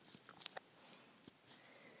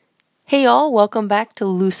Hey y'all, welcome back to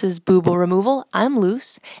Luce's Boobal Removal. I'm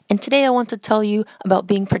Luce, and today I want to tell you about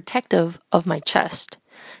being protective of my chest.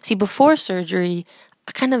 See, before surgery,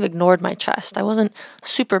 I kind of ignored my chest. I wasn't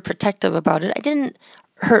super protective about it. I didn't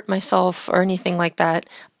hurt myself or anything like that.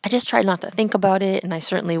 I just tried not to think about it, and I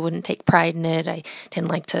certainly wouldn't take pride in it. I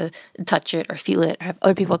didn't like to touch it or feel it or have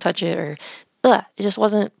other people touch it, or it just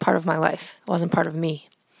wasn't part of my life. It wasn't part of me.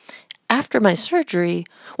 After my surgery,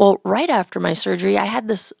 right after my surgery, I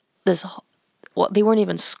had they weren't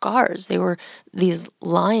even scars. They were these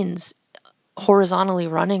lines horizontally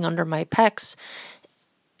running under my pecs.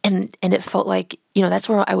 And it felt like, that's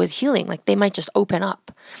where I was healing. Like they might just open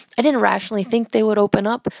up. I didn't rationally think they would open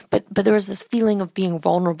up, but there was this feeling of being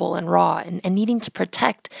vulnerable and raw and needing to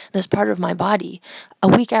protect this part of my body. A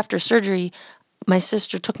week after surgery, my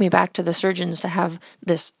sister took me back to the surgeons to have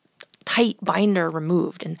this tight binder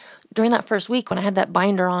removed. And during that first week when I had that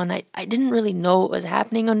binder on, I didn't really know what was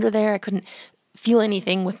happening under there. I couldn't feel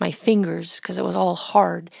anything with my fingers because it was all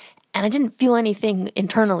hard. And I didn't feel anything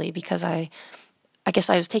internally because I guess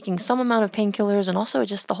I was taking some amount of painkillers, and also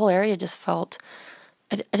just the whole area just felt,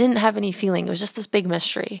 I didn't have any feeling. It was just this big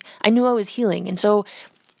mystery. I knew I was healing. And so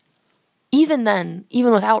even then,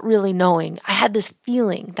 even without really knowing, I had this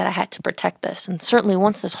feeling that I had to protect this. And certainly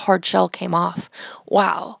once this hard shell came off,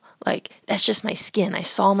 wow. Like, that's just my skin. I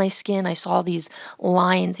saw my skin. I saw these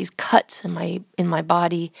lines, these cuts in my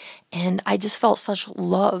body, and I just felt such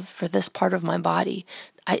love for this part of my body.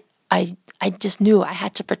 I just knew I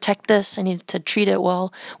had to protect this. I needed to treat it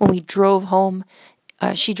well. When we drove home,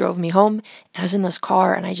 she drove me home, and I was in this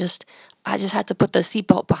car, and I just had to put the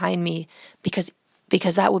seatbelt behind me because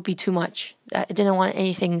that would be too much. I didn't want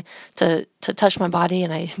anything to touch my body,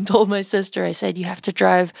 and I told my sister, I said, you have to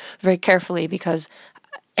drive very carefully because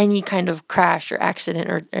any kind of crash or accident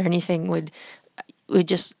or anything would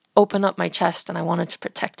just open up my chest, and I wanted to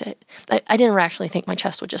protect it. I didn't rationally think my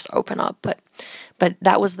chest would just open up, but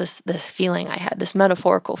that was this feeling I had, this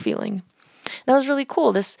metaphorical feeling. That was really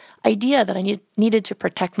cool, this idea that I needed to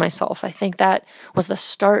protect myself. I think that was the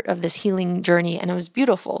start of this healing journey, and it was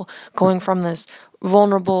beautiful, going from this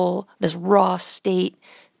vulnerable, this raw state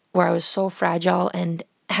where I was so fragile and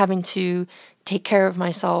having to take care of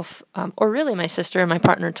myself, or really my sister and my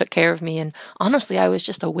partner took care of me, and honestly I was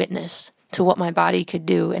just a witness to what my body could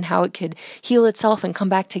do and how it could heal itself and come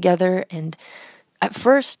back together. And at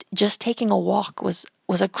first, just taking a walk was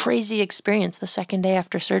a crazy experience. The second day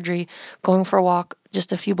after surgery, going for a walk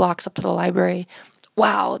just a few blocks up to the library,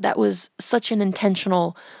 wow, that was such an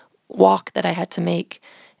intentional walk that I had to make.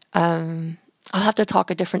 I'll have to talk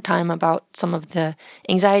a different time about some of the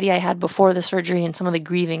anxiety I had before the surgery and some of the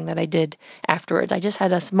grieving that I did afterwards. I just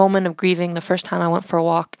had this moment of grieving the first time I went for a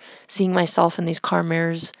walk, seeing myself in these car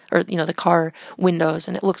mirrors, or, the car windows,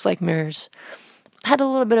 and it looks like mirrors. I had a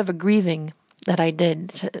little bit of a grieving that I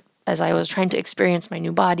did as I was trying to experience my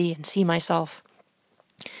new body and see myself.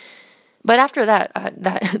 But after that,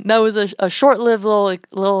 that was a short-lived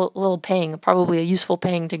little pang, probably a useful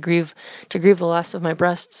pang to grieve the loss of my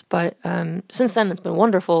breasts. But since then, it's been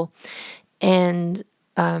wonderful, and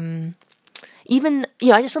even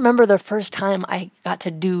I just remember the first time I got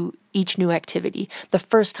to do each new activity. The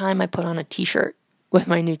first time I put on a T-shirt with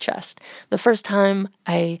my new chest. The first time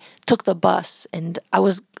I took the bus, and I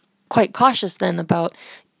was quite cautious then about,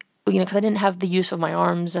 because I didn't have the use of my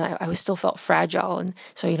arms, and I still felt fragile. And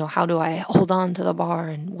so, how do I hold on to the bar,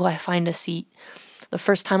 and will I find a seat? The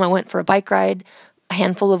first time I went for a bike ride, a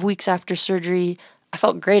handful of weeks after surgery, I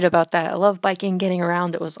felt great about that. I love biking, getting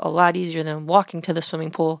around. It was a lot easier than walking to the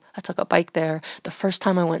swimming pool. I took a bike there. The first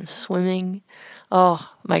time I went swimming,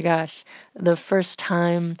 oh my gosh. The first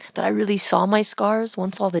time that I really saw my scars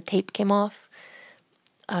once all the tape came off.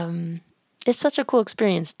 It's such a cool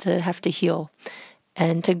experience to have to heal.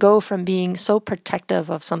 And to go from being so protective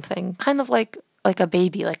of something, kind of like a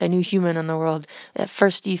baby, like a new human in the world. At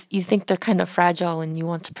first, you think they're kind of fragile and you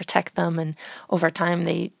want to protect them. And over time,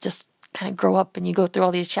 they just kind of grow up and you go through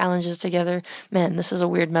all these challenges together. Man, this is a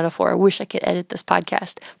weird metaphor. I wish I could edit this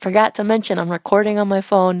podcast. Forgot to mention, I'm recording on my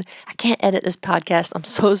phone. I can't edit this podcast. I'm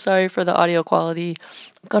so sorry for the audio quality.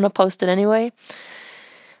 I'm going to post it anyway.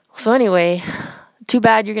 So anyway, too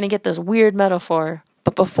bad you're going to get this weird metaphor.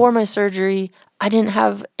 But before my surgery, I didn't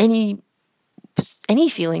have any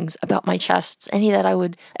feelings about my chest, any that I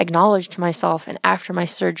would acknowledge to myself. And after my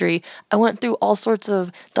surgery, I went through all sorts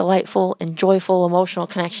of delightful and joyful emotional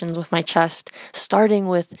connections with my chest, starting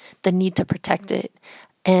with the need to protect it.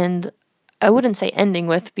 And I wouldn't say ending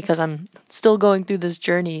with, because I'm still going through this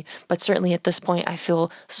journey, but certainly at this point, I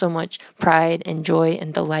feel so much pride and joy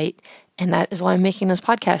and delight. And that is why I'm making this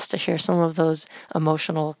podcast, to share some of those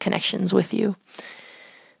emotional connections with you.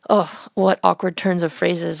 Oh, what awkward turns of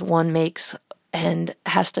phrases one makes and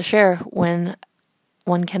has to share when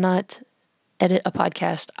one cannot edit a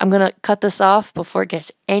podcast. I'm going to cut this off before it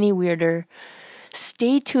gets any weirder.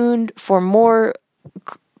 Stay tuned for more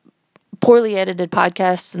poorly edited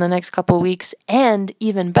podcasts in the next couple of weeks, and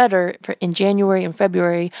even better, in January and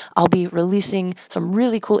February, I'll be releasing some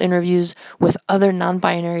really cool interviews with other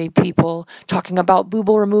non-binary people talking about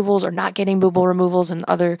boobal removals or not getting boobal removals and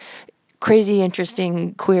other crazy,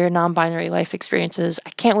 interesting, queer, non-binary life experiences.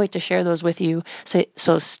 I can't wait to share those with you.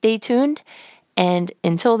 So stay tuned, and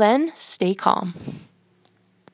until then, stay calm.